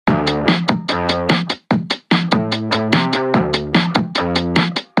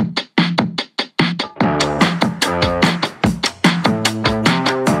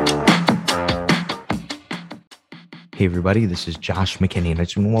Hey everybody, this is Josh McKinney, and I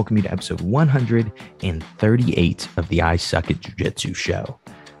just want to welcome you to episode 138 of the I Suck at Jiu-Jitsu show.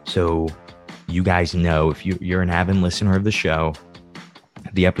 So you guys know, if you're an avid listener of the show,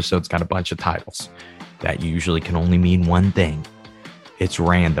 the episode's got a bunch of titles that usually can only mean one thing. It's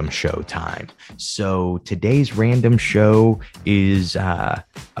random show time. So today's random show is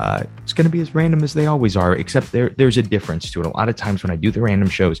it's going to be as random as they always are, except there's a difference to it. A lot of times when I do the random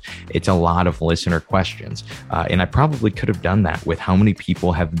shows, it's a lot of listener questions. And I probably could have done that with how many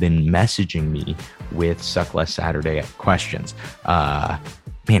people have been messaging me with Suck Less Saturday questions.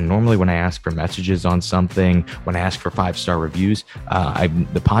 Man, normally when I ask for messages on something, when I ask for 5-star reviews,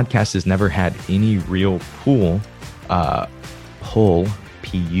 the podcast has never had any real pull,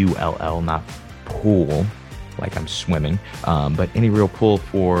 P-U-L-L, not pool, like I'm swimming, but any real pull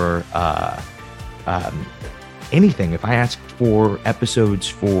for anything. If I asked for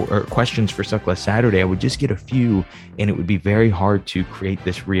episodes or questions for Suck Less Saturday, I would just get a few, and it would be very hard to create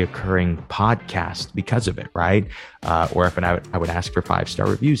this reoccurring podcast because of it, right? Or if I would ask for 5-star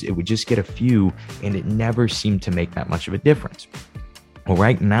reviews, it would just get a few, and it never seemed to make that much of a difference. Well,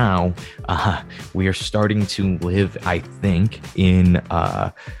 right now, we are starting to live, I think, in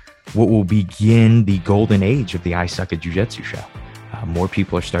what will begin the golden age of the I Suck at Jiu-Jitsu show. More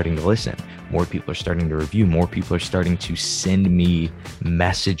people are starting to listen. More people are starting to review. More people are starting to send me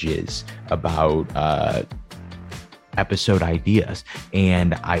messages about episode ideas.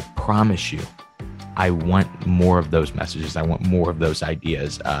 And I promise you, I want more of those messages. I want more of those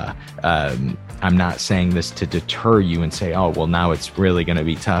ideas. I'm not saying this to deter you and say, oh, well, now it's really going to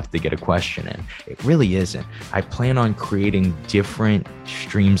be tough to get a question in. It really isn't. I plan on creating different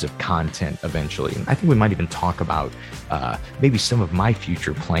streams of content eventually. And I think we might even talk about maybe some of my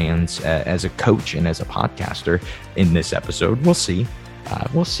future plans as a coach and as a podcaster in this episode. We'll see.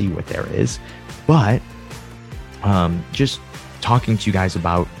 We'll see what there is. But just talking to you guys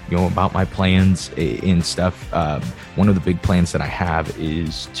about my plans and stuff. One of the big plans that I have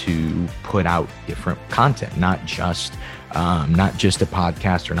is to put out different content, not just a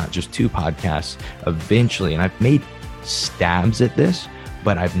podcast or not just 2 podcasts eventually. And I've made stabs at this,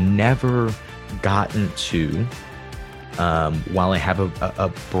 but I've never gotten to, while I have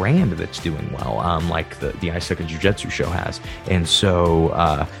a brand that's doing well, like the I Suck at Jiu-Jitsu show has. And so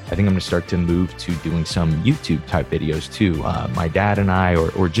I think I'm going to start to move to doing some YouTube type videos too. My dad and I,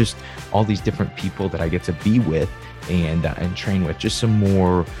 or just all these different people that I get to be with and train with, just some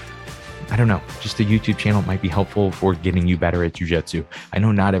more, I don't know, just a YouTube channel might be helpful for getting you better at jiu-jitsu. I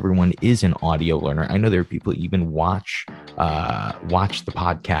know not everyone is an audio learner. I know there are people who even watch the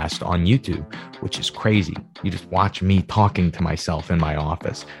podcast on YouTube, which is crazy. You just watch me talking to myself in my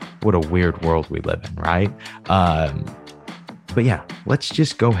office. What a weird world we live in, right? But yeah, let's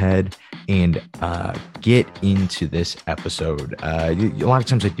just go ahead and get into this episode. A lot of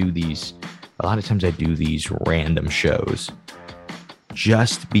times I do these random shows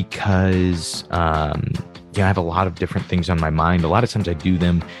just because I have a lot of different things on my mind. A lot of times I do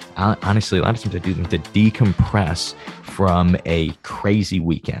them, honestly, to decompress from a crazy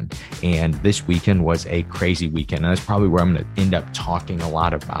weekend. And this weekend was a crazy weekend. And that's probably where I'm going to end up talking a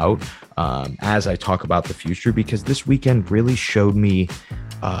lot about as I talk about the future, because this weekend really showed me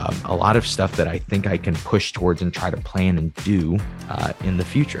a lot of stuff that I think I can push towards and try to plan and do in the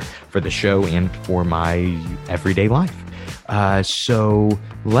future for the show and for my everyday life. So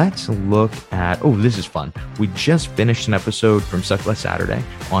let's look at, this is fun. We just finished an episode from Suck Less Saturday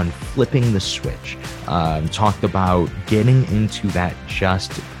on flipping the switch. Talked about getting into that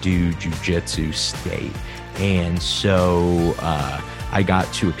just do jiu-jitsu state. And so I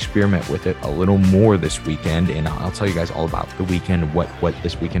got to experiment with it a little more this weekend, and I'll tell you guys all about the weekend, what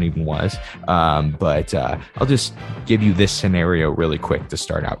this weekend even was. But I'll just give you this scenario really quick to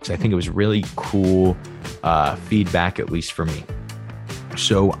start out, because I think it was really cool feedback, at least for me.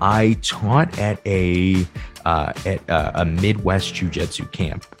 So I taught at a Midwest Jiu-Jitsu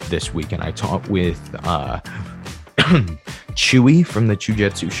camp this weekend. I taught with Chewy from the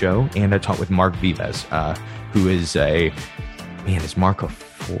Jiu-Jitsu show, and I taught with Mark Vives, who is is Mark a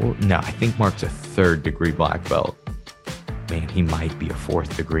 4? No, I think Mark's a 3rd degree black belt. Man, he might be a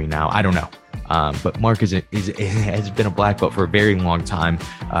 4th degree now. I don't know. But Mark has been a black belt for a very long time.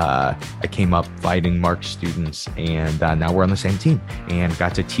 I came up fighting Mark's students, and now we're on the same team and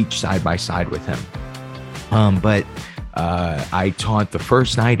got to teach side by side with him. But I taught the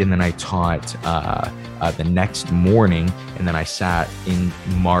first night, and then I taught the next morning, and then I sat in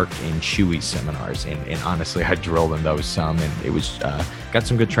Mark and Chewy's seminars, and honestly, I drilled in those some, and it was got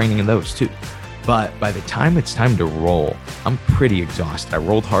some good training in those too. But by the time it's time to roll, I'm pretty exhausted. I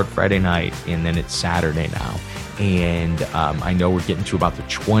rolled hard Friday night, and then it's Saturday now. And I know we're getting to about the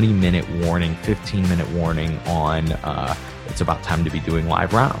 20-minute warning, 15-minute warning on it's about time to be doing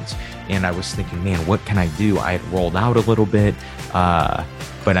live rounds. And I was thinking, man, what can I do? I had rolled out a little bit,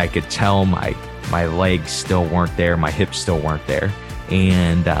 but I could tell my legs still weren't there. My hips still weren't there.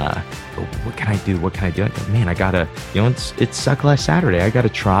 And what can I do? What can I do? I go, man, I gotta, it's Suck Less Saturday. I gotta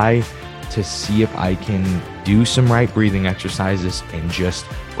try to see if I can do some right breathing exercises and just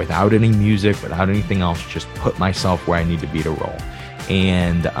without any music, without anything else, just put myself where I need to be to roll.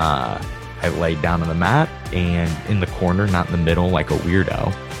 And I laid down on the mat and in the corner, not in the middle like a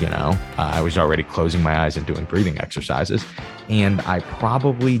weirdo, I was already closing my eyes and doing breathing exercises. And I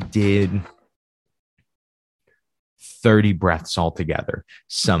probably did 30 breaths altogether,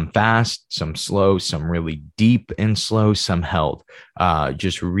 some fast, some slow, some really deep and slow, some held.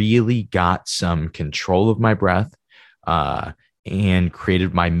 Just really got some control of my breath and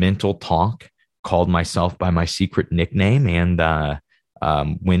created my mental talk, called myself by my secret nickname, and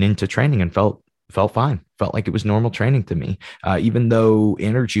went into training and felt fine. Felt like it was normal training to me, even though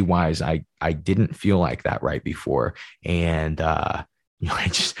energy wise, I didn't feel like that right before. And I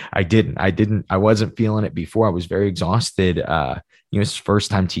wasn't feeling it before. I was very exhausted. It's the first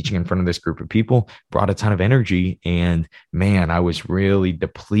time teaching in front of this group of people, brought a ton of energy, and man, I was really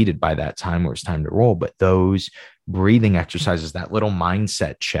depleted by that time where it's time to roll. But those breathing exercises, that little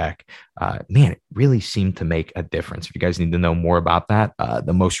mindset check, man, it really seemed to make a difference. If you guys need to know more about that,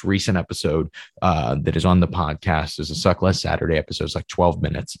 the most recent episode that is on the podcast is a Suck Less Saturday episode. It's like 12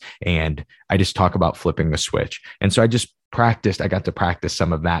 minutes. And I just talk about flipping the switch. And so I got to practice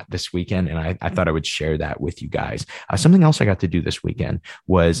some of that this weekend. And I thought I would share that with you guys. Something else I got to do this weekend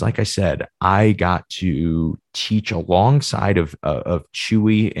was, like I said, I got to teach alongside of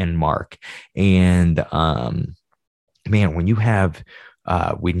Chewy and Mark. And man, when you have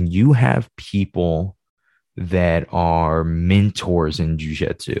people that are mentors in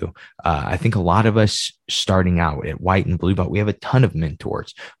jiu-jitsu, I think a lot of us starting out at white and blue belt, we have a ton of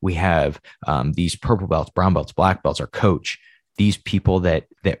mentors. We have these purple belts, brown belts, black belts, our coach, these people that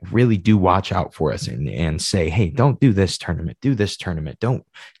really do watch out for us and say, hey, don't do this tournament, do this tournament, don't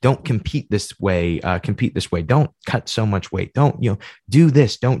compete this way, don't cut so much weight, don't do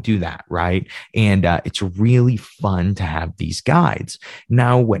this, don't do that, right? And it's really fun to have these guides.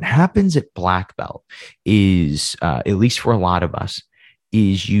 Now, what happens at black belt is, at least for a lot of us,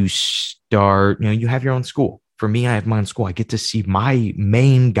 is you start, you have your own school. For me, I have my own school. I get to see my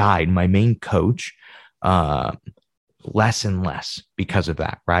main guide, my main coach, less and less because of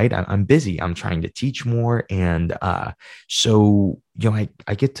that, right? I'm busy. I'm trying to teach more. And so,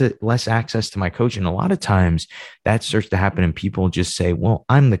 I get to less access to my coach. And a lot of times that starts to happen and people just say, well,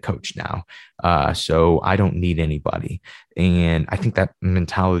 I'm the coach now. So I don't need anybody. And I think that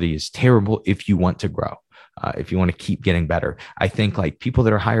mentality is terrible if you want to grow, if you want to keep getting better. I think like people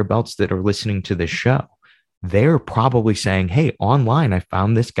that are higher belts that are listening to this show, they're probably saying, hey, online, I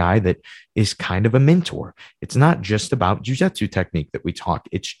found this guy that is kind of a mentor. It's not just about jiu-jitsu technique that we talk.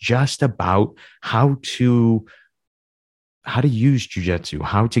 It's just about how to use jiu-jitsu,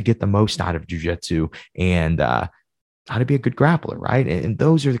 how to get the most out of jiu-jitsu, and how to be a good grappler, right? And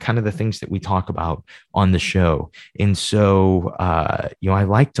those are the kind of the things that we talk about on the show. And so, I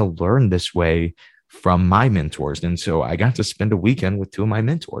like to learn this way from my mentors. And so I got to spend a weekend with two of my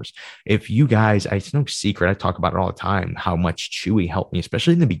mentors. If you guys, it's no secret, I talk about it all the time, how much Chewy helped me,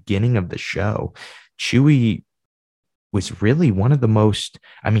 especially in the beginning of the show. Chewy was really one of the most,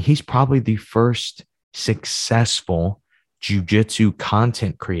 he's probably the first successful jiu-jitsu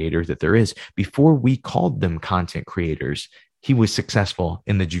content creator that there is. Before we called them content creators, he was successful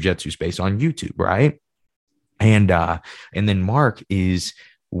in the jiu-jitsu space on YouTube, right? And then Mark is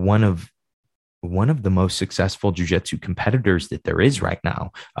one of the most successful jiu-jitsu competitors that there is right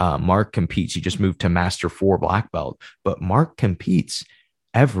now. Mark competes. He just moved to Master 4 black belt, but Mark competes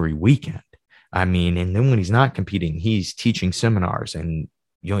every weekend. And then when he's not competing, he's teaching seminars. And,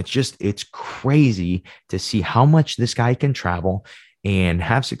 it's crazy to see how much this guy can travel and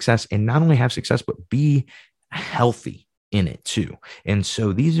have success, and not only have success, but be healthy in it too. And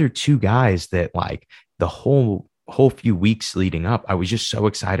so these are two guys that, like, the whole few weeks leading up, I was just so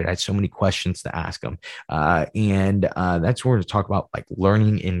excited. I had so many questions to ask them. And that's where to talk about like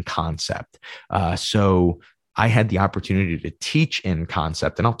learning in concept. So I had the opportunity to teach in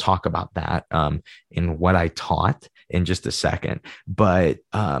concept, and I'll talk about that in what I taught in just a second. But,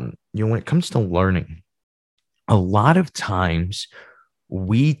 when it comes to learning, a lot of times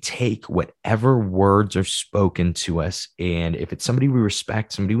we take whatever words are spoken to us, and if it's somebody we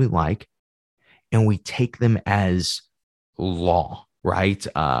respect, somebody we like, and we take them as law. right?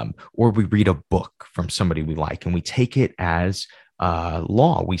 Or we read a book from somebody we like and we take it as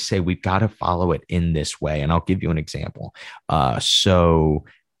law. We say we've got to follow it in this way. And I'll give you an example. So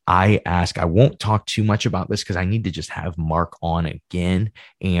I won't talk too much about this because I need to just have Mark on again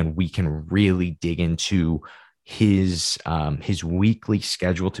and we can really dig into his weekly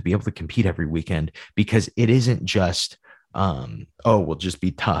schedule to be able to compete every weekend, because it isn't just oh, we'll just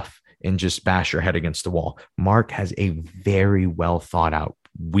be tough and just bash your head against the wall. Mark has a very well thought out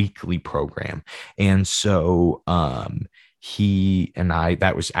weekly program. And so he and I,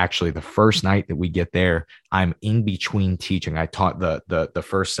 that was actually the first night that we get there. I'm in between teaching. I taught the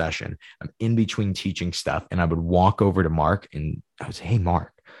first session. I'm in between teaching stuff. And I would walk over to Mark and I would say, hey,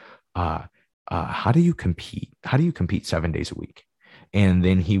 Mark, how do you compete? How do you compete 7 days a week? And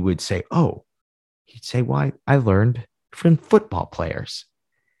then he would say, oh, he'd say, well, I learned from football players.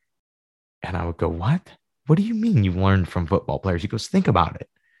 And I would go, what? What do you mean you learned from football players? He goes, think about it.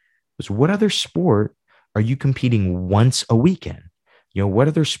 He goes, what other sport are you competing once a weekend? You know, what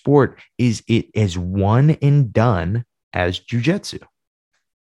other sport is it as one and done as jiu-jitsu?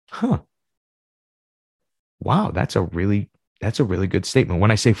 Huh. Wow, that's a really good statement.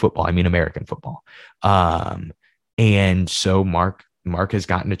 When I say football, I mean American football. And so Mark has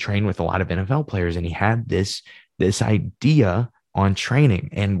gotten to train with a lot of NFL players, and he had this idea on training.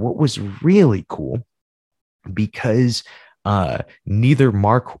 And what was really cool, because neither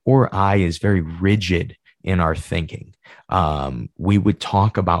Mark or I is very rigid in our thinking, we would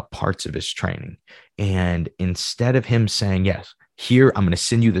talk about parts of his training. And instead of him saying, yes, here, I'm going to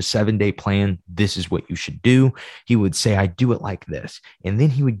send you the 7-day plan, this is what you should do, he would say, I do it like this. And then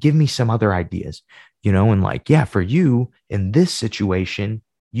he would give me some other ideas, you know, and like, yeah, for you in this situation,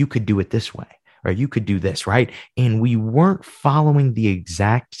 you could do it this way, or you could do this, right? And we weren't following the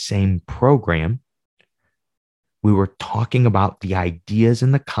exact same program. We were talking about the ideas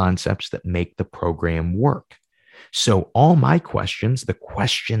and the concepts that make the program work. So all my questions, the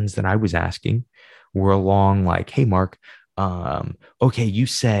questions that I was asking, were along like, hey, Mark, okay, you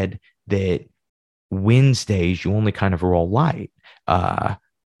said that Wednesdays you only kind of roll light,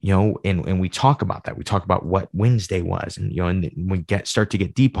 you know, and we talk about that. We talk about what Wednesday was, and you know, and we start to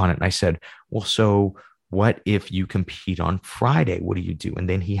get deep on it. And I said, well, so what if you compete on Friday? What do you do? And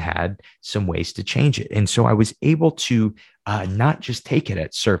then he had some ways to change it. And so I was able to not just take it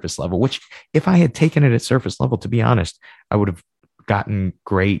at surface level, which if I had taken it at surface level, to be honest, I would have gotten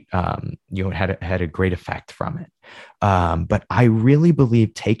great, you know, had a great effect from it. But I really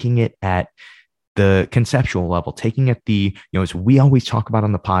believe taking it at the conceptual level, taking it you know, as we always talk about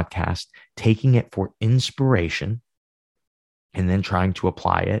on the podcast, taking it for inspiration and then trying to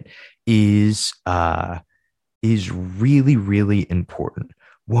apply it is really, really important.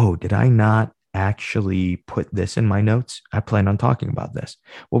 Whoa, did I not actually put this in my notes? I plan on talking about this.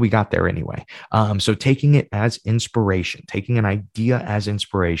 Well, we got there anyway. So taking it as inspiration, taking an idea as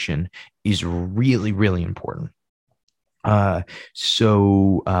inspiration is really, really important.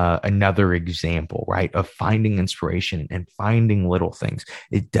 So another example, right, of finding inspiration and finding little things.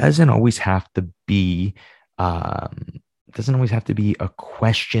 It doesn't always have to be a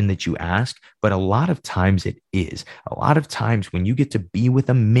question that you ask, but a lot of times it is. A lot of times when you get to be with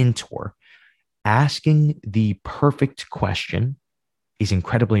a mentor, asking the perfect question is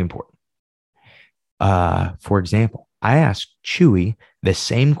incredibly important. For example, I asked Chewy the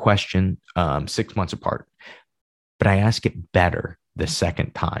same question 6 months apart, but I ask it better the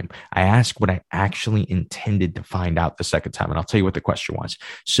second time. I ask what I actually intended to find out the second time. And I'll tell you what the question was.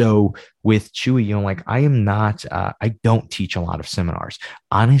 So with Chewy, you know, like I don't teach a lot of seminars.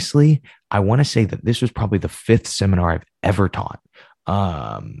 Honestly, I want to say that this was probably the 5th seminar I've ever taught.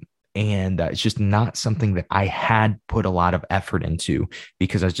 And it's just not something that I had put a lot of effort into,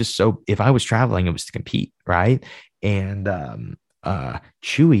 because I was just if I was traveling, it was to compete. Right. And,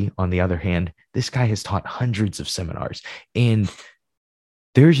 Chewy, on the other hand, this guy has taught hundreds of seminars, and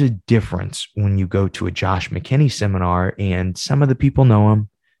there's a difference when you go to a Josh McKinney seminar and some of the people know him,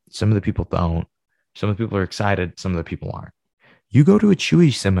 some of the people don't, some of the people are excited, some of the people aren't. You go to a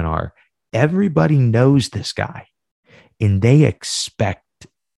Chewy seminar, everybody knows this guy and they expect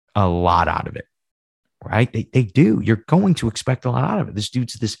a lot out of it, right? They do. You're going to expect a lot out of it. This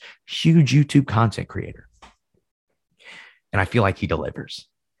dude's this huge YouTube content creator, and I feel like he delivers.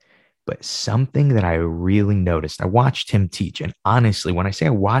 But something that I really noticed, I watched him teach. And honestly, when I say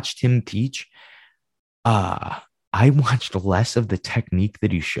I watched him teach, I watched less of the technique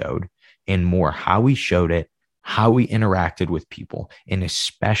that he showed and more how he showed it, how he interacted with people, and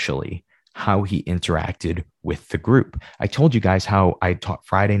especially how he interacted with the group. I told you guys how I taught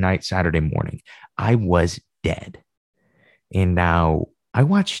Friday night, Saturday morning. I was dead. And now I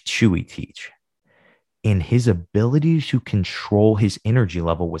watched Chewy teach, and his ability to control his energy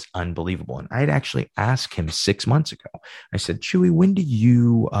level was unbelievable. And I had actually asked him 6 months ago. I said, Chewy, when do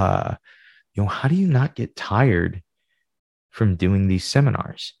you, how do you not get tired from doing these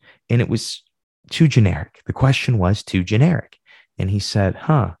seminars? And it was too generic. The question was too generic. And he said,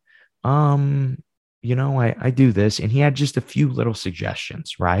 I do this. And he had just a few little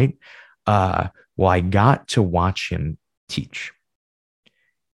suggestions, right? Well, I got to watch him teach,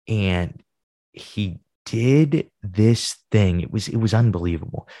 and he did this thing. It was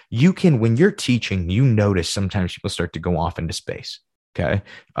unbelievable. You can, when you're teaching, you notice sometimes people start to go off into space. Okay.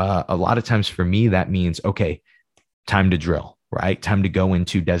 A lot of times for me, that means, okay, time to drill, right? Time to go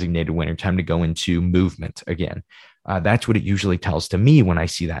into designated winner, time to go into movement again. That's what it usually tells to me when I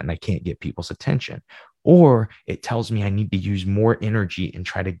see that and I can't get people's attention. Or it tells me I need to use more energy and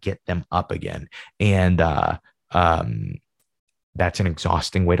try to get them up again. And that's an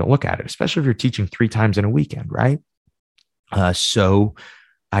exhausting way to look at it, especially if you're teaching 3 times in a weekend, right? So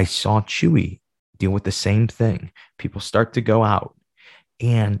I saw Chewy deal with the same thing. People start to go out,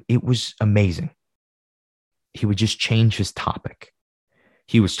 and it was amazing. He would just change his topic.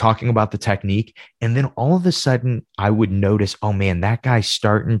 He was talking about the technique, and then all of a sudden I would notice, oh man, that guy's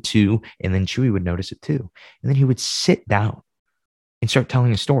starting to, and then Chewy would notice it too. And then he would sit down and start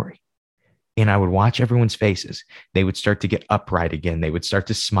telling a story. And I would watch everyone's faces. They would start to get upright again. They would start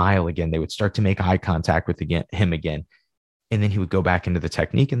to smile again. They would start to make eye contact with him again. And then he would go back into the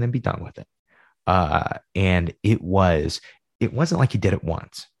technique and then be done with it. And it wasn't like he did it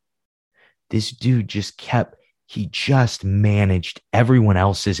once. This dude he just managed everyone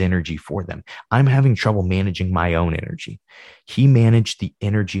else's energy for them. I'm having trouble managing my own energy. He managed the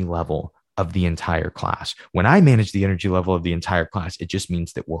energy level of the entire class. When I manage the energy level of the entire class, it just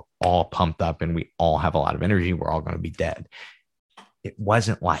means that we're all pumped up and we all have a lot of energy. We're all going to be dead. It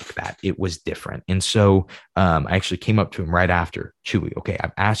wasn't like that. It was different. And so I actually came up to him right after, Chewy, okay,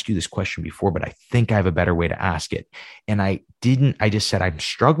 I've asked you this question before, but I think I have a better way to ask it. And I just said, I'm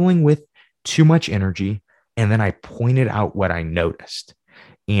struggling with too much energy. And then I pointed out what I noticed.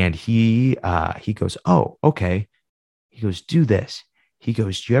 And he goes, oh, okay. He goes, do this. He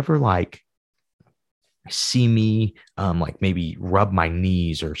goes, do you ever see me maybe rub my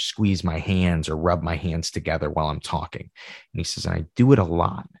knees or squeeze my hands or rub my hands together while I'm talking? And he says, I do it a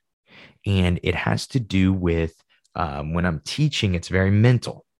lot. And it has to do with when I'm teaching, it's very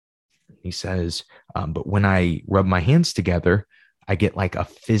mental. He says, but when I rub my hands together, I get like a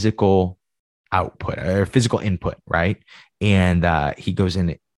physical output or physical input, right? And he goes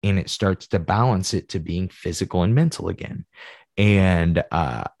in and it starts to balance it to being physical and mental again. And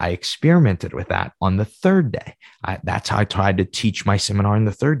I experimented with that on the 3rd day. That's how I tried to teach my seminar on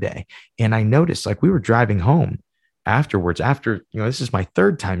the 3rd day. And I noticed, like, we were driving home afterwards, this is my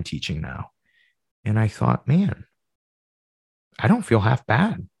 3rd time teaching now. And I thought, man, I don't feel half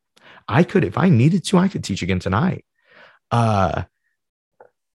bad. If I needed to, I could teach again tonight. But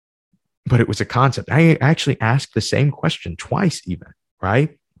it was a concept. I actually asked the same question twice even,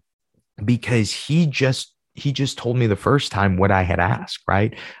 right? Because he just told me the first time what I had asked,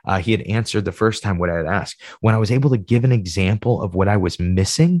 right? He had answered the first time what I had asked. When I was able to give an example of what I was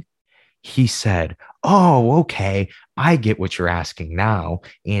missing, he said, oh, okay, I get what you're asking now.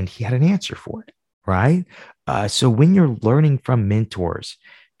 And he had an answer for it, right? So when you're learning from mentors,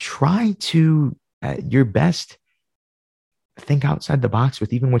 try to, your best, think outside the box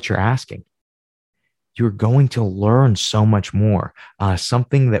with even what you're asking. You're going to learn so much more.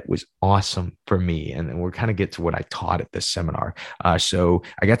 Something that was awesome for me, and then we'll kind of get to what I taught at this seminar. So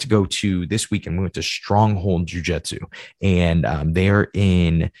I got to go to this weekend. We went to Stronghold Jiu-Jitsu, and they're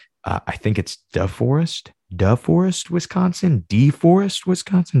in, I think it's DeForest, Wisconsin.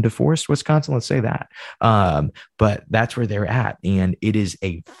 Let's say that. But that's where they're at, and it is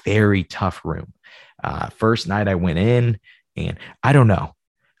a very tough room. First night I went in, and I don't know.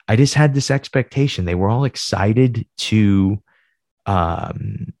 I just had this expectation. They were all excited to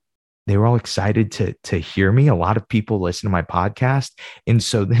hear me. A lot of people listen to my podcast. And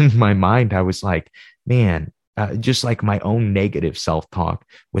so then in my mind, I was like, man, just like my own negative self-talk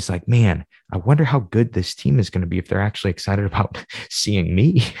was like, man, I wonder how good this team is going to be if they're actually excited about seeing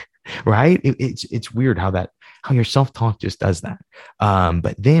me. Right. It's weird how your self-talk just does that.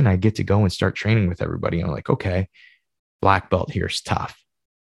 But then I get to go and start training with everybody. I'm like, okay, black belt here is tough.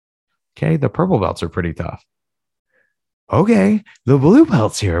 Okay, the purple belts are pretty tough. Okay, the blue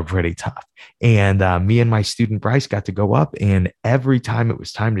belts here are pretty tough. And me and my student Bryce got to go up, and every time it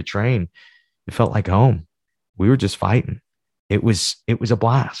was time to train, it felt like home. We were just fighting. It was a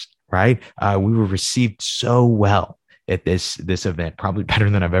blast, right? We were received so well. at this event, probably better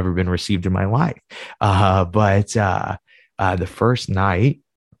than I've ever been received in my life. But the first night,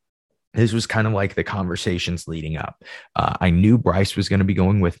 this was kind of like the conversations leading up. I knew Bryce was going to be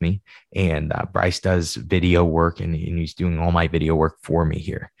going with me, and Bryce does video work, and he's doing all my video work for me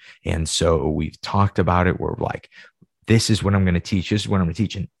here. And so we've talked about it. We're like, this is what I'm going to teach. This is what I'm going to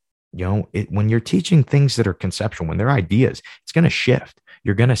teach. And, when you're teaching things that are conceptual, when they're ideas, it's going to shift.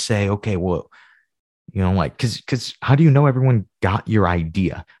 You're going to say, okay, well, because how do you know everyone got your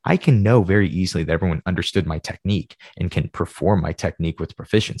idea? I can know very easily that everyone understood my technique and can perform my technique with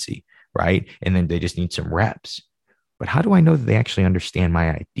proficiency, right? And then they just need some reps. But how do I know that they actually understand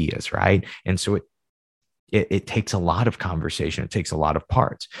my ideas, right? And so it takes a lot of conversation. It takes a lot of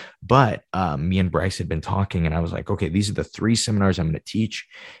parts. But me and Bryce had been talking, and I was like, okay, these are the 3 seminars I'm going to teach.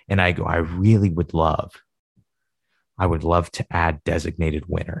 And I go, I would love to add designated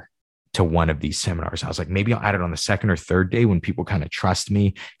winner to one of these seminars. I was like, maybe I'll add it on the 2nd or 3rd day when people kind of trust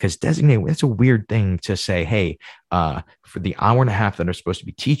me, because designated, that's a weird thing to say, hey, for the hour and a half that I'm supposed to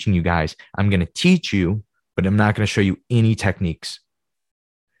be teaching you guys, I'm going to teach you, but I'm not going to show you any techniques.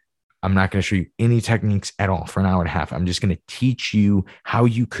 I'm not going to show you any techniques at all for an hour and a half. I'm just going to teach you how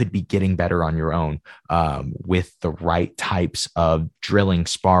you could be getting better on your own with the right types of drilling,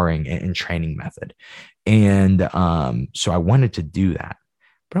 sparring, and training method. And so I wanted to do that.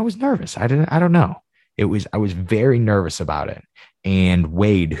 But I was nervous. I don't know. I was very nervous about it. And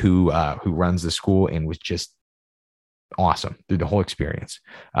Wade, who runs the school and was just awesome through the whole experience,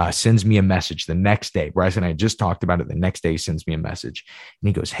 sends me a message the next day. Bryce and I just talked about it. The next day, he sends me a message, and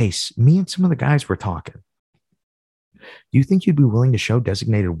he goes, hey, me and some of the guys were talking. Do you think you'd be willing to show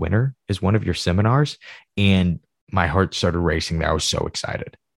designated winner as one of your seminars? And my heart started racing there. I was so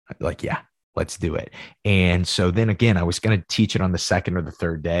excited. Like, yeah, let's do it. And so then again, I was going to teach it on the 2nd or the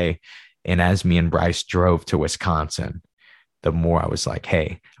 3rd day. And as me and Bryce drove to Wisconsin, the more I was like,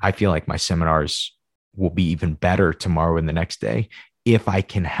 hey, I feel like my seminars will be even better tomorrow and the next day if I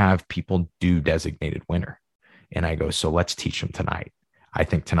can have people do designated winner. And I go, so let's teach them tonight. I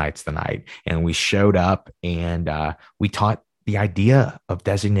think tonight's the night. And we showed up, and we taught the idea of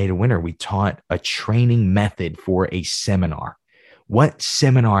designated winner. We taught a training method for a seminar. What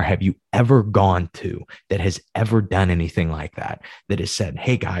seminar have you ever gone to that has ever done anything like that? That has said,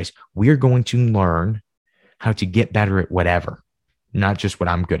 hey guys, we're going to learn how to get better at whatever, not just what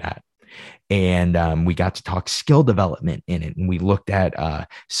I'm good at. And we got to talk skill development in it. And we looked at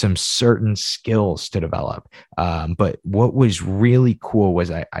some certain skills to develop. But what was really cool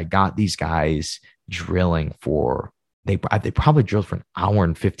was I got these guys drilling they probably drilled for an hour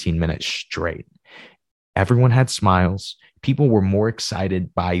and 15 minutes straight. Everyone had smiles. People were more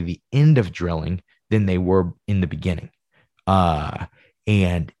excited by the end of drilling than they were in the beginning.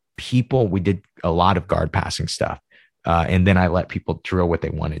 And we did a lot of guard passing stuff. And then I let people drill what they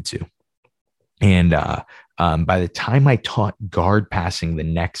wanted to. And by the time I taught guard passing the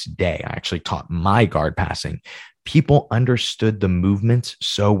next day, I actually taught my guard passing. People understood the movements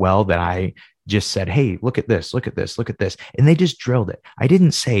so well that I just said, hey, look at this, look at this, look at this. And they just drilled it. I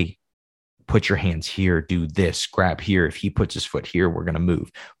didn't say, put your hands here, do this, grab here. If he puts his foot here, we're going to move.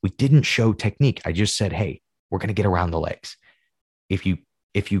 We didn't show technique. I just said, hey, we're going to get around the legs. If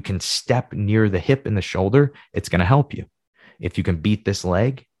you can step near the hip and the shoulder, it's going to help you. If you can beat this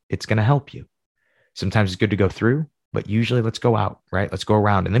leg, it's going to help you. Sometimes it's good to go through, but usually let's go out, right? Let's go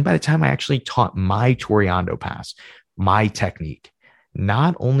around. And then by the time I actually taught my Toreando pass, my technique,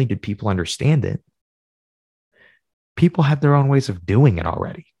 not only did people understand it, people had their own ways of doing it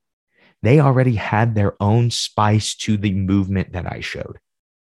already. They already had their own spice to the movement that I showed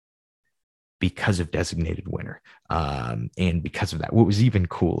because of designated winner. And because of that, what was even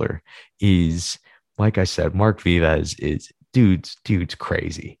cooler is, like I said, Mark Vivas is dude's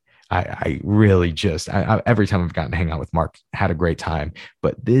crazy. I really just, every time I've gotten to hang out with Mark, had a great time.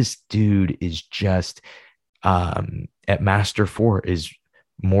 But this dude is just, at Master 4 is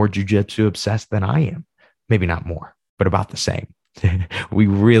more jiu-jitsu obsessed than I am. Maybe not more, but about the same.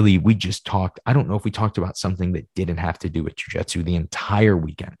 we just talked. I don't know if we talked about something that didn't have to do with jiu-jitsu the entire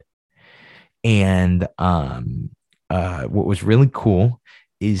weekend. And what was really cool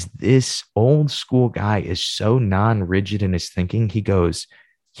is this old school guy is so non-rigid in his thinking. He goes,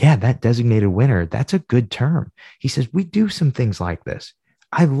 yeah, that designated winner, that's a good term. He says, we do some things like this.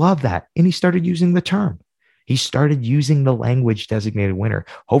 I love that. And he started using the term. He started using the language designated winner.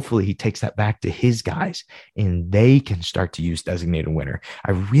 Hopefully he takes that back to his guys and they can start to use designated winner.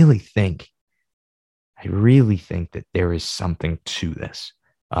 I really think that there is something to this,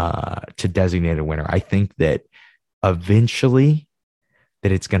 to designated winner. I think that eventually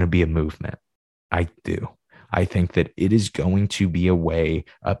that it's going to be a movement. I do. I think that it is going to be a way,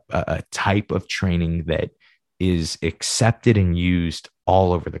 a type of training that is accepted and used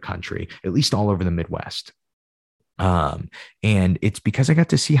all over the country, at least all over the Midwest. And it's because I got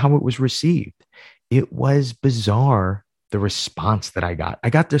to see how it was received. It was bizarre, the response that I got. I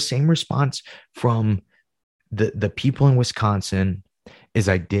got the same response from the people in Wisconsin as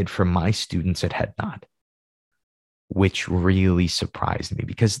I did from my students at Head Nod, which really surprised me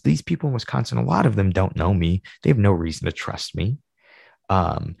because these people in Wisconsin, a lot of them don't know me. They have no reason to trust me.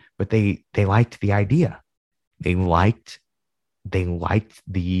 But they liked the idea. They liked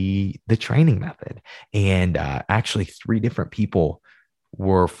the training method. And actually 3 different people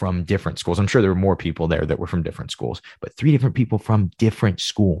were from different schools. I'm sure there were more people there that were from different schools, but 3 different people from different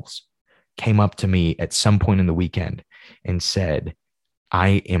schools came up to me at some point in the weekend and said,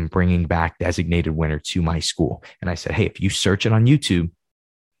 I am bringing back Designated Winner to my school. And I said, hey, if you search it on YouTube,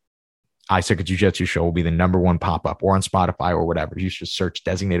 Isuka Jiu-Jitsu Show will be the #1 pop-up, or on Spotify or whatever. You should search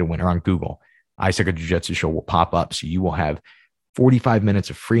Designated Winner on Google. Isuka Jiu-Jitsu Show will pop up. So you will have 45 minutes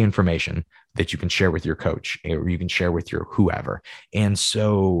of free information that you can share with your coach, or you can share with your whoever. And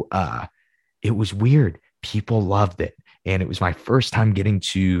so it was weird. People loved it. And it was my first time getting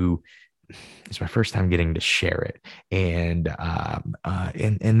to share it. And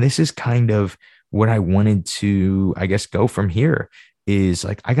this is kind of what I wanted to, I guess, go from here is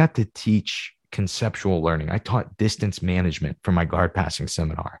like, I got to teach conceptual learning. I taught distance management for my guard passing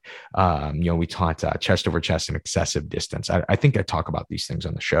seminar. We taught chest over chest and excessive distance. I think I talk about these things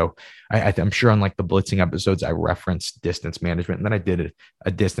on the show. I'm sure on like the blitzing episodes, I referenced distance management, and then I did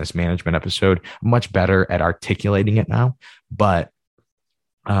a distance management episode. I'm much better at articulating it now, but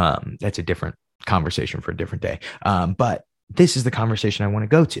that's a different conversation for a different day. But this is the conversation I want to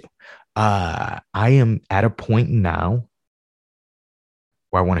go to. I am at a point now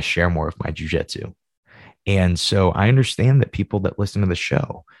where I want to share more of my jiu-jitsu. And so I understand that people that listen to the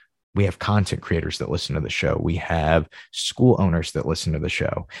show, we have content creators that listen to the show. We have school owners that listen to the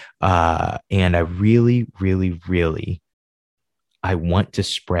show. And I really, really, really, I want to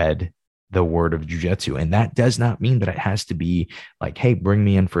spread the word of jiu-jitsu. And that does not mean that it has to be like, hey, bring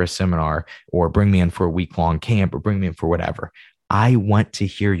me in for a seminar, or bring me in for a week-long camp, or bring me in for whatever. I want to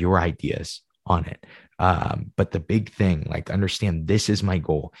hear your ideas on it. But the big thing, like, understand, this is my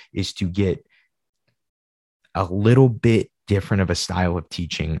goal, is to get a little bit different of a style of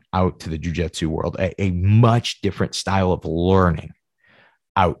teaching out to the jiu-jitsu world, a much different style of learning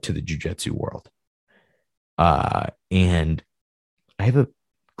out to the jiu-jitsu world. And I have a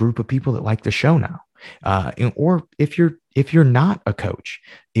group of people that like the show now. Or if you're not a coach,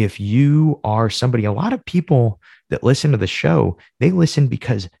 if you are somebody, a lot of people that listen to the show, they listen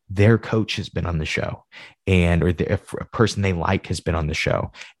because their coach has been on the show, or if a person they like has been on the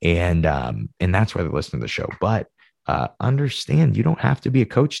show, and that's why they listen to the show. But understand, you don't have to be a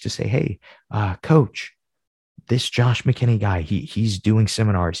coach to say, hey, coach, this Josh McKinney guy, he's doing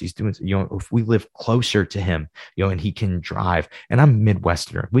seminars. He's doing, if we live closer to him, and he can drive, and I'm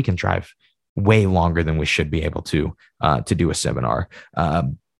Midwesterner, we can drive way longer than we should be able to do a seminar.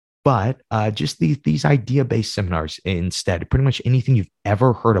 But just these idea-based seminars instead, pretty much anything you've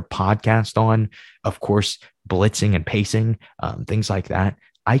ever heard a podcast on, of course, blitzing and pacing, things like that.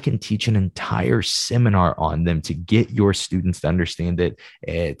 I can teach an entire seminar on them to get your students to understand it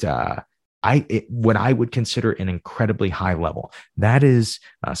at what I would consider an incredibly high level. That is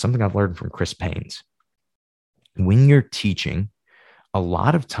something I've learned from Chris Paines. When you're teaching, a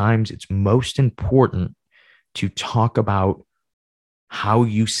lot of times it's most important to talk about how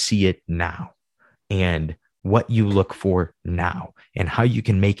you see it now and what you look for now and how you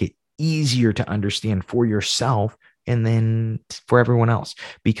can make it easier to understand for yourself and then for everyone else.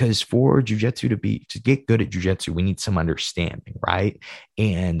 Because for jiu-jitsu to get good at jiu-jitsu, we need some understanding, right?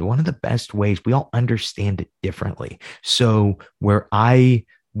 And one of the best ways, we all understand it differently. So where I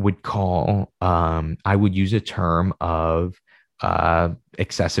would call, I would use a term of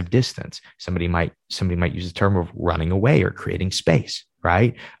excessive distance. Somebody might use the term of running away or creating space,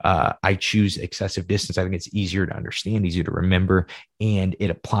 right? I choose excessive distance. I think it's easier to understand, easier to remember, and it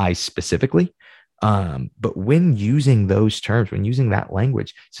applies specifically. But when using those terms, when using that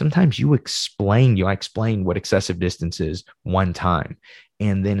language, sometimes I explain what excessive distance is one time.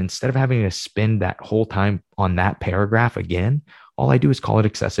 And then instead of having to spend that whole time on that paragraph again, all I do is call it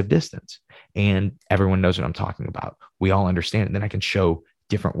excessive distance. And everyone knows what I'm talking about. We all understand it. And then I can show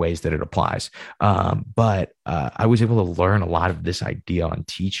different ways that it applies. But I was able to learn a lot of this idea on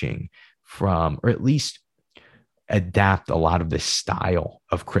teaching from, or at least adapt a lot of this style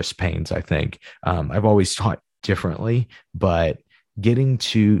of Chris Paines, I think. I've always taught differently, but getting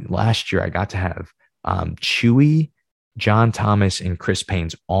to last year, I got to have Chewy, John Thomas, and Chris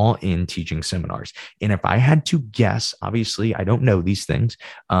Payne's all in teaching seminars. And if I had to guess, obviously I don't know these things,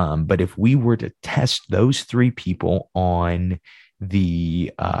 but if we were to test those three people on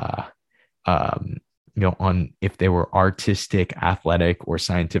the on if they were artistic, athletic, or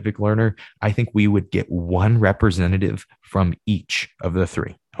scientific learner, I think we would get one representative from each of the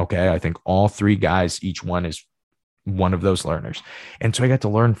three. Okay. I think all three guys, each one is one of those learners. And so I got to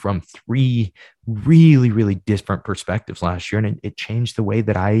learn from three really, really different perspectives last year. And it changed the way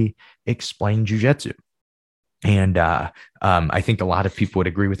that I explain jujitsu. And I think a lot of people would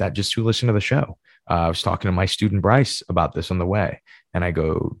agree with that just who listen to the show. I was talking to my student Bryce about this on the way. And I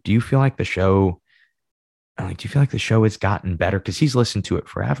go, do you feel like the show has gotten better? Because he's listened to it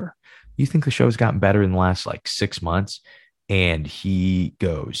forever. You think the show has gotten better in the last like 6 months? And he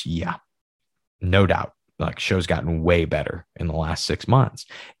goes, yeah, no doubt. Like show's gotten way better in the last 6 months.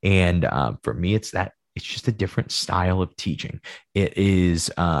 And for me, it's just a different style of teaching. It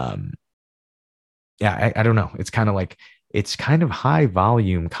is, I don't know. It's kind of high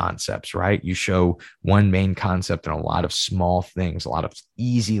volume concepts, right? You show one main concept and a lot of small things, a lot of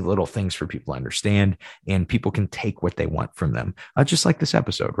easy little things for people to understand, and people can take what they want from them. Just like this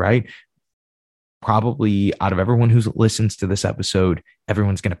episode, right? Probably out of everyone who listens to this episode,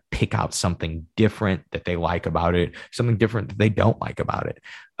 everyone's going to pick out something different that they like about it, something different that they don't like about it.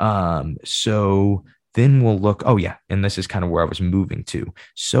 So then we'll look, oh yeah, and this is kind of where I was moving to.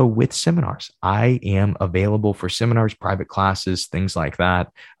 So with seminars, I am available for seminars, private classes, things like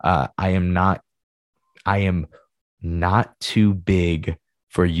that. I am not too big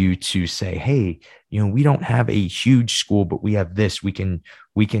for you to say, hey, we don't have a huge school, but we have this, we can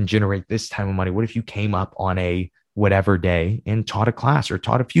generate this time of money. What if you came up on a whatever day and taught a class or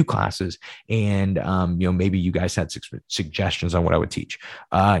taught a few classes, and maybe you guys had suggestions on what I would teach.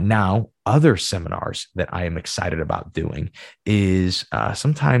 Now, other seminars that I am excited about doing is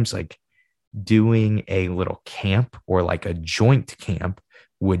sometimes like doing a little camp or like a joint camp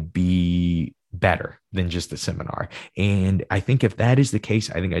would be better than just a seminar. And I think if that is the case,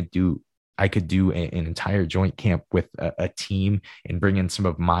 I think I could do an entire joint camp with a team and bring in some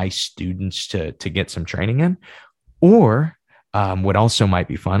of my students to get some training in. Or what also might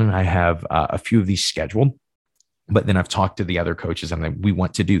be fun, and I have a few of these scheduled, but then I've talked to the other coaches and we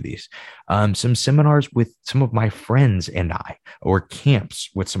want to do these. Some seminars with some of my friends and I, or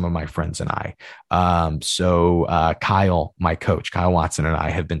camps with some of my friends and I. So Kyle, my coach, Kyle Watson, and I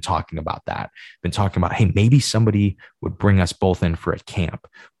have been talking about that. Been talking about, hey, maybe somebody would bring us both in for a camp.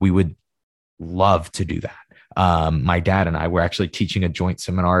 We would love to do that. My dad and I were actually teaching a joint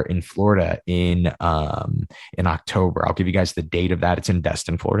seminar in Florida in October. I'll give you guys the date of that. It's in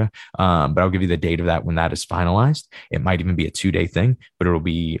Destin, Florida. But I'll give you the date of that when that is finalized. It might even be a 2-day thing, but it'll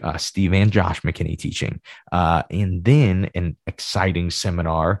be Steve and Josh McKinney teaching. And then an exciting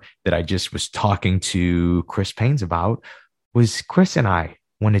seminar that I just was talking to Chris Paynes about was Chris and I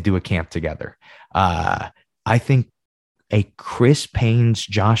want to do a camp together. I think a Chris Paynes,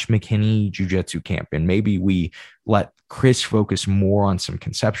 Josh McKinney jiu-jitsu camp. And maybe we let Chris focus more on some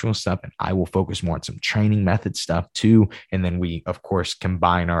conceptual stuff and I will focus more on some training method stuff too. And then we, of course,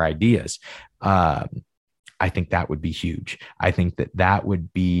 combine our ideas. I think that would be huge. I think that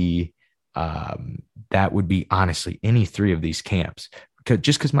would be honestly any three of these camps.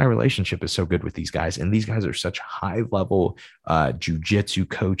 Because my relationship is so good with these guys, and these guys are such high level jiu-jitsu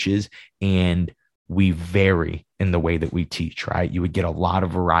coaches, and we vary in the way that we teach, right? You would get a lot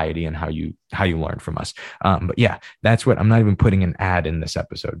of variety in how you learn from us. But yeah, that's what I'm not even putting an ad in this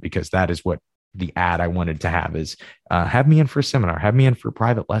episode, because that is what the ad I wanted to have is have me in for a seminar, have me in for a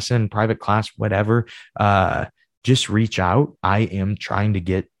private lesson, private class, whatever. Just reach out. I am trying to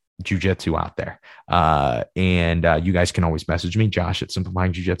get jiu-jitsu out there. And you guys can always message me, Josh at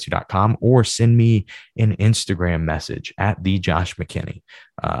simplifyingjujitsu.com, or send me an Instagram message at the Josh McKinney.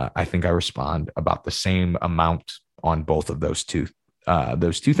 I think I respond about the same amount on both of those two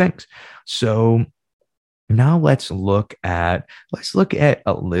things. So now let's look at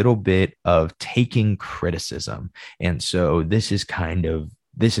a little bit of taking criticism. And so this is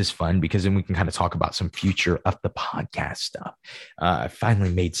fun, because then we can kind of talk about some future of the podcast stuff. I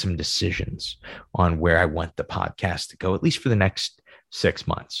finally made some decisions on where I want the podcast to go, at least for the next 6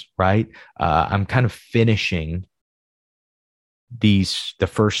 months, right? I'm kind of finishing the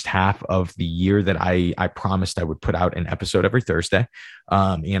first half of the year that I promised I would put out an episode every Thursday.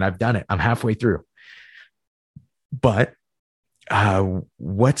 And I've done it. I'm halfway through. But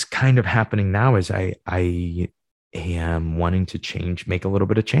what's kind of happening now is I am wanting to make a little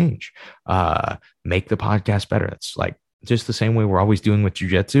bit of change, make the podcast better. It's like just the same way we're always doing with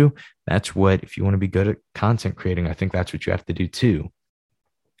jujitsu. That's what, if you want to be good at content creating, I think that's what you have to do too.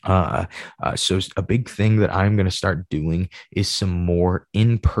 So a big thing that I'm going to start doing is some more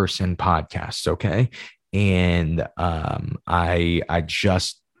in-person podcasts. Okay. And I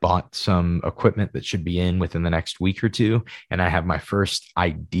just bought some equipment that should be in within the next week or two. And I have my first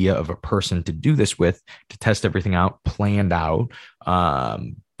idea of a person to do this with, to test everything out, planned out.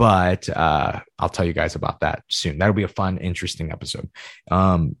 But I'll tell you guys about that soon. That'll be a fun, interesting episode.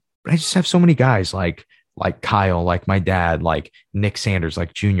 But I just have so many guys like Kyle, like my dad, like Nick Sanders,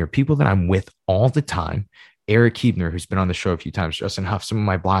 like Junior, people that I'm with all the time. Eric Hebner, who's been on the show a few times, Justin Huff, some of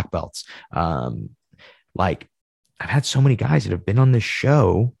my black belts. Like I've had so many guys that have been on this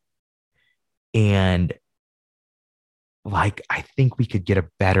show, and like, I think we could get a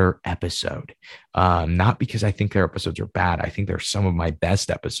better episode. Not because I think their episodes are bad. I think they're some of my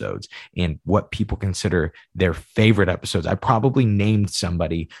best episodes and what people consider their favorite episodes. I probably named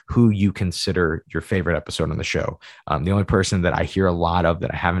somebody who you consider your favorite episode on the show. The only person that I hear a lot of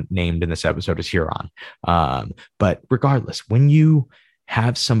that I haven't named in this episode is Huron. But regardless, when you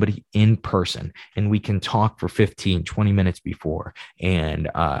have somebody in person and we can talk for 15, 20 minutes before, and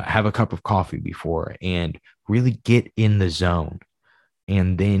have a cup of coffee before, and really get in the zone,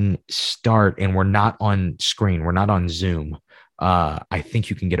 and then start, and we're not on screen, we're not on Zoom, I think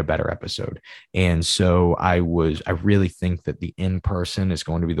you can get a better episode. And so I really think that the in-person is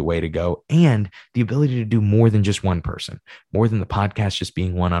going to be the way to go, and the ability to do more than just one person, more than the podcast just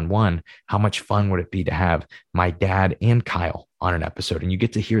being one-on-one. How much fun would it be to have my dad and Kyle on an episode, and you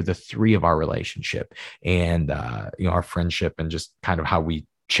get to hear the three of our relationship and, our friendship, and just kind of how we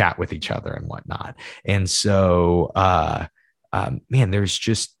chat with each other and whatnot. And so, man, there's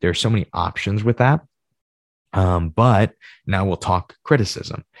so many options with that. But now we'll talk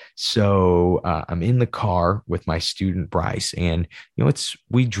criticism. So I'm in the car with my student Bryce, and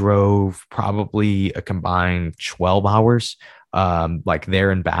we drove probably a combined 12 hours, like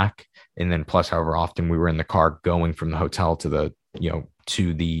there and back, and then plus however often we were in the car going from the hotel to the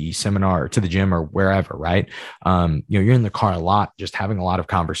to the seminar, to the gym, or wherever, right? You're in the car a lot, just having a lot of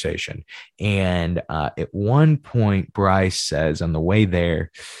conversation. And at one point, Bryce says on the way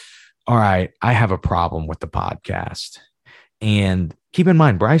there, all right, I have a problem with the podcast. And keep in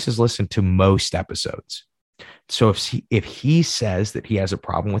mind, Bryce has listened to most episodes. So if he says that he has a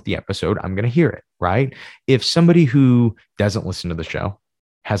problem with the episode, I'm going to hear it, right? If somebody who doesn't listen to the show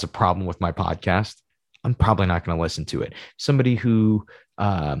has a problem with my podcast, I'm probably not going to listen to it. Somebody who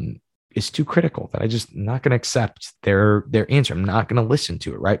is too critical, that I just not going to accept their answer, I'm not going to listen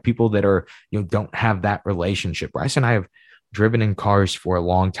to it, right? People that are, don't have that relationship. Bryce and I have driven in cars for a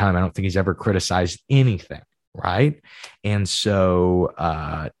long time. I don't think he's ever criticized anything, right? And so,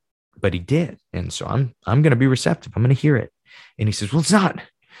 but he did. And so I'm going to be receptive. I'm going to hear it. And he says, well, it's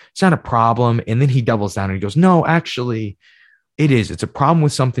not a problem. And then he doubles down and he goes, no, actually it is. It's a problem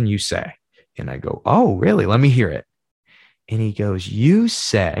with something you say. And I go, oh, really? Let me hear it. And he goes, you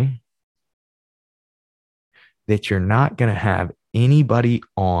say that you're not going to have anybody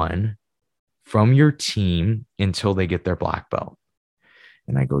on from your team until they get their black belt.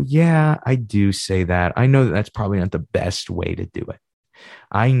 And I go, yeah, I do say that. I know that that's probably not the best way to do it.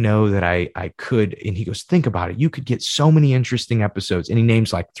 I know that I could. And he goes, think about it. You could get so many interesting episodes. And he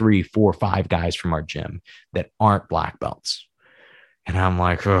names like 3, 4, 5 guys from our gym that aren't black belts. And I'm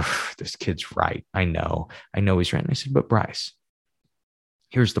like, oh, this kid's right. I know he's right. And I said, but Bryce,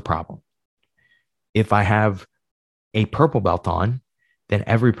 here's the problem. If I have a purple belt on, then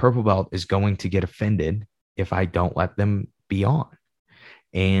every purple belt is going to get offended if I don't let them be on.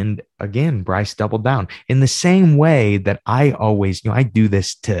 And again, Bryce doubled down in the same way that I always, I do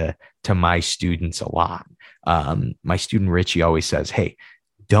this to my students a lot. My student Richie always says, hey,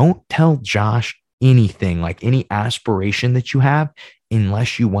 don't tell Josh anything, like any aspiration that you have,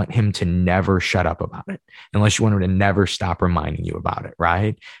 unless you want him to never shut up about it, unless you want him to never stop reminding you about it,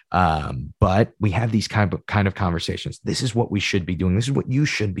 right? But we have these kind of conversations. This is what we should be doing. This is what you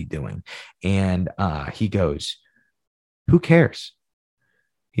should be doing. And he goes, who cares?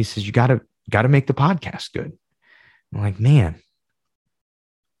 He says, you gotta make the podcast good. I'm like, man,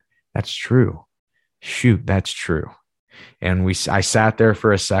 that's true. Shoot, that's true. And I sat there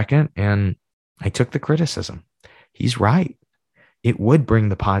for a second and I took the criticism. He's right. It would bring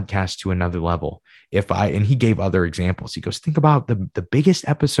the podcast to another level and he gave other examples. He goes, think about the biggest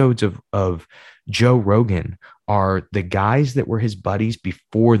episodes of Joe Rogan are the guys that were his buddies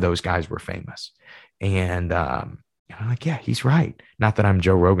before those guys were famous. And I'm like, yeah, he's right. Not that I'm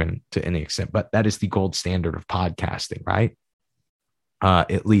Joe Rogan to any extent, but that is the gold standard of podcasting, right?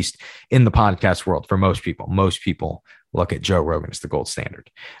 At least in the podcast world, for most people look at Joe Rogan as the gold standard.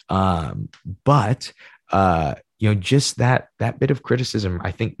 But just that bit of criticism,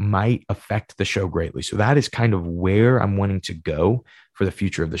 I think, might affect the show greatly. So that is kind of where I'm wanting to go for the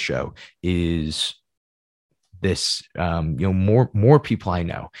future of the show, is this, more people I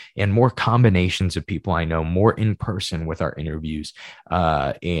know, and more combinations of people I know, more in person with our interviews.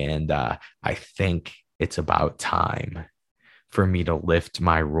 And I think it's about time for me to lift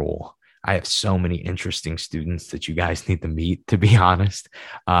my rule. I have so many interesting students that you guys need to meet, to be honest,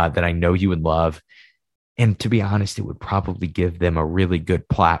 that I know you would love. And to be honest, it would probably give them a really good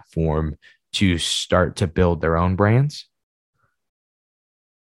platform to start to build their own brands.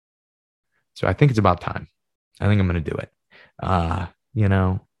 So I think it's about time. I think I'm going to do it.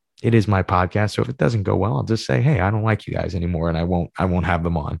 It is my podcast. So if it doesn't go well, I'll just say, hey, I don't like you guys anymore, and I won't have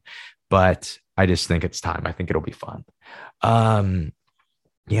them on. But I just think it's time. I think it'll be fun.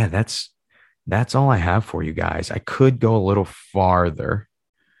 Yeah, that's all I have for you guys. I could go a little farther,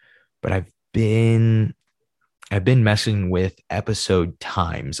 but I've been messing with episode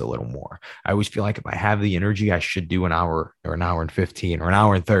times a little more. I always feel like if I have the energy, I should do an hour or an hour and 15 or an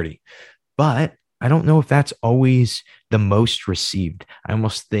hour and 30. But I don't know if that's always the most received. I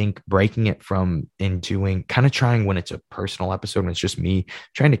almost think breaking it from and doing, kind of trying when it's a personal episode and it's just me,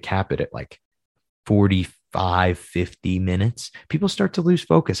 trying to cap it at like 45, 50 minutes, people start to lose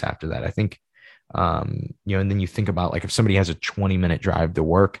focus after that. I think, and then you think about, like, if somebody has a 20-minute drive to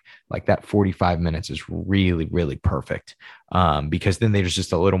work, like that 45 minutes is really, really perfect. Because then there's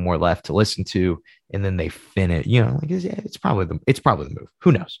just a little more left to listen to, and then they finish, it's probably the move.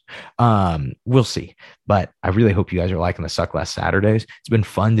 Who knows? We'll see. But I really hope you guys are liking the Suck Less Saturdays. It's been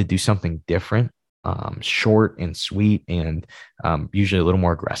fun to do something different. Short and sweet, and usually a little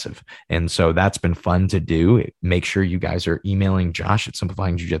more aggressive. And so that's been fun to do. Make sure you guys are emailing Josh at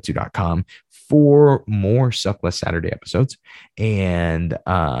simplifyingjujitsu.com for more Suck Less Saturday episodes. And,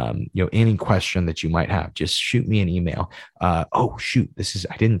 any question that you might have, just shoot me an email. I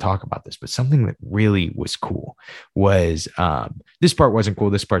didn't talk about this, but something that really was cool was, this part wasn't cool.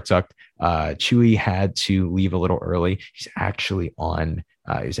 This part sucked. Chewy had to leave a little early. He's actually on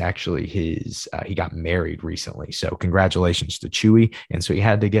he got married recently. So congratulations to Chewy. And so he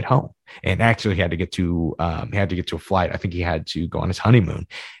had to get home, and actually he had to get to a flight. I think he had to go on his honeymoon.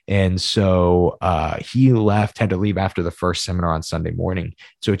 And so he had to leave after the first seminar on Sunday morning.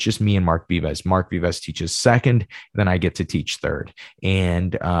 So it's just me and Mark Vivas. Mark Vivas teaches second, then I get to teach third.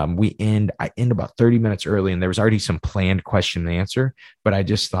 And I end about 30 minutes early, and there was already some planned question and answer, but I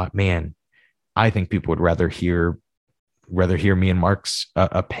just thought, man, I think people would rather hear me and Mark's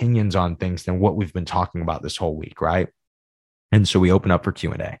opinions on things than what we've been talking about this whole week, right? And so we open up for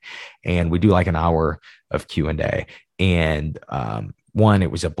Q&A, and we do like an hour of Q&A. And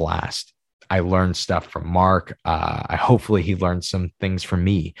it was a blast. I learned stuff from Mark. Hopefully he learned some things from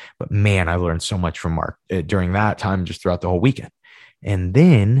me, but man, I learned so much from Mark during that time, just throughout the whole weekend. And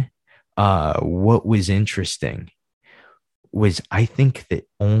then what was interesting was, I think that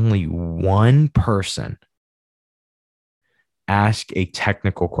only one person ask a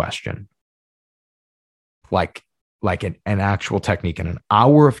technical question, like an actual technique. In an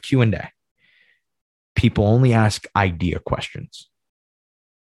hour of Q&A, people only ask idea questions.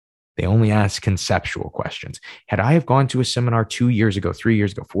 They only ask conceptual questions. Had I have gone to a seminar 2 years ago, 3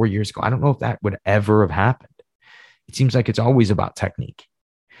 years ago, 4 years ago, I don't know if that would ever have happened. It seems like it's always about technique.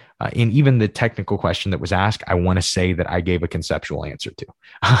 And even the technical question that was asked, I want to say that I gave a conceptual answer to.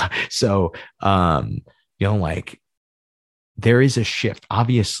 So, there is a shift.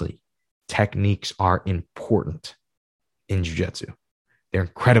 Obviously, techniques are important in jiu-jitsu. They're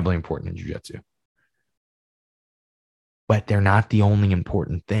incredibly important in jiu-jitsu. But they're not the only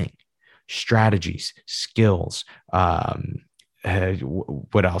important thing. Strategies, skills,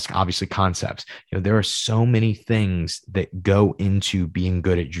 what else? Obviously, concepts. There are so many things that go into being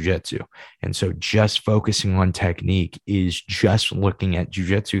good at jiu-jitsu. And so just focusing on technique is just looking at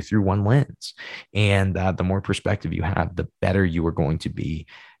jiu-jitsu through one lens. And the more perspective you have, the better you are going to be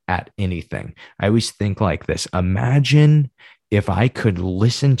at anything. I always think like this. Imagine if I could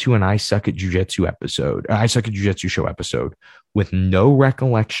listen to an I Suck at Jiu-Jitsu episode, I Suck at Jiu-Jitsu show episode, with no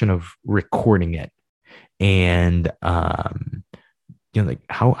recollection of recording it. And,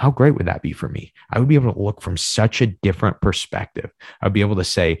 how great would that be for me? I would be able to look from such a different perspective. I'd be able to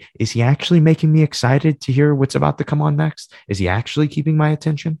say, is he actually making me excited to hear what's about to come on next? Is he actually keeping my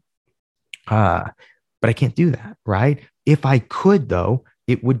attention? But I can't do that, right? If I could, though,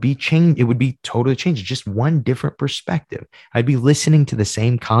 it would be changed. It would be totally changed. Just one different perspective. I'd be listening to the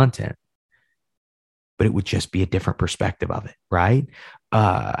same content, but it would just be a different perspective of it, right?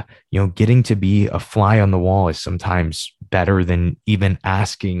 Getting to be a fly on the wall is sometimes better than even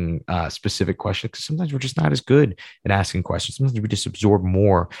asking specific questions, because sometimes we're just not as good at asking questions. Sometimes we just absorb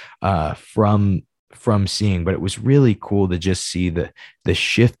more from seeing. But it was really cool to just see the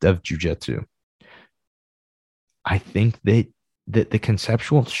shift of jiu-jitsu. I think that the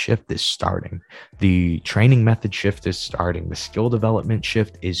conceptual shift is starting. The training method shift is starting. The skill development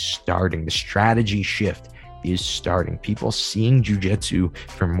shift is starting. The strategy shift is starting. People seeing jiu-jitsu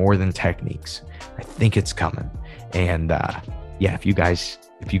for more than techniques. I think it's coming. And if you guys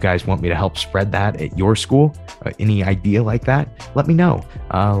want me to help spread that at your school, any idea like that, let me know.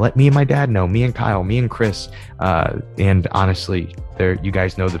 Let me and my dad know, me and Kyle, me and Chris. And honestly, you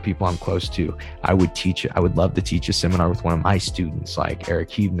guys know the people I'm close to. I would love to teach a seminar with one of my students, like Eric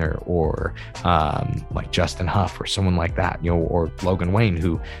Huebner, or like Justin Huff, or someone like that, or Logan Wayne,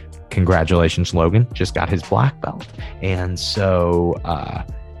 who, congratulations, Logan, just got his black belt. And so,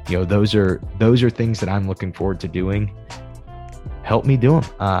 those are things that I'm looking forward to doing. Help me do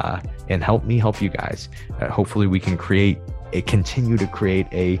them, and help me help you guys. Hopefully we can continue to create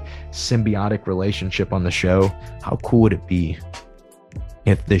a symbiotic relationship on the show. How cool would it be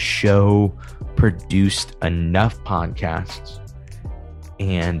if the show produced enough podcasts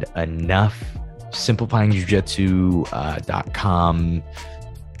and enough simplifyingjujitsu.com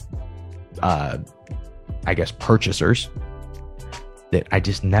purchasers, that I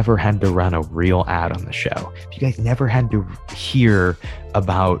just never had to run a real ad on the show. If you guys never had to hear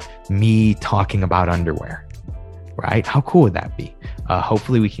about me talking about underwear, right? How cool would that be?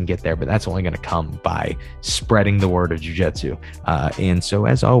 Hopefully we can get there, but that's only going to come by spreading the word of jiu-jitsu. And so,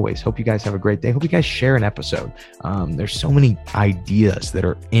 as always, hope you guys have a great day. Hope you guys share an episode. There's so many ideas that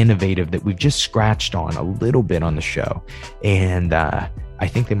are innovative that we've just scratched on a little bit on the show. And I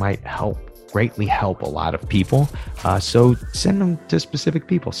think they might greatly help a lot of people. So send them to specific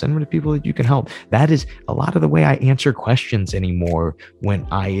people. Send them to people that you can help. That is a lot of the way I answer questions anymore when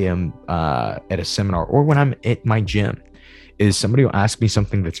I am at a seminar or when I'm at my gym, is somebody will ask me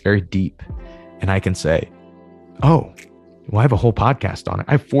something that's very deep, and I can say, oh, well, I have a whole podcast on it.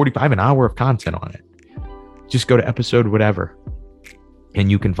 I have an hour of content on it. Just go to episode whatever,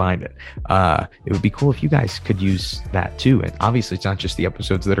 and you can find it. It would be cool if you guys could use that too. And obviously it's not just the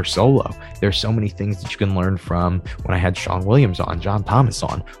episodes that are solo. There's so many things that you can learn from when I had Sean Williams on, John Thomas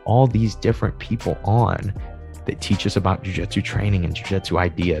on, all these different people on that teach us about jiu-jitsu training and jiu-jitsu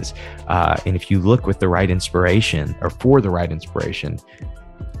ideas. And if you look with the right inspiration, or for the right inspiration,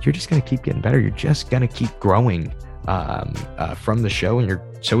 you're just going to keep getting better. You're just going to keep growing from the show, and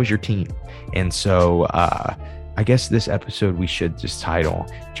so is your team. And so, I guess this episode we should just title,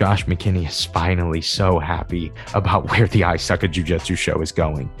 Josh McKinney is finally so happy about where the I Suck at Jiu-Jitsu show is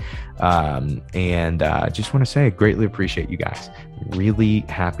going. And just want to say I greatly appreciate you guys. Really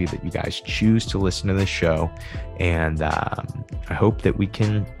happy that you guys choose to listen to this show. And I hope that we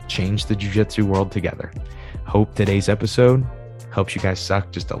can change the jiu-jitsu world together. Hope today's episode helps you guys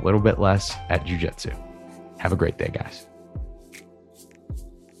suck just a little bit less at jiu-jitsu. Have a great day, guys.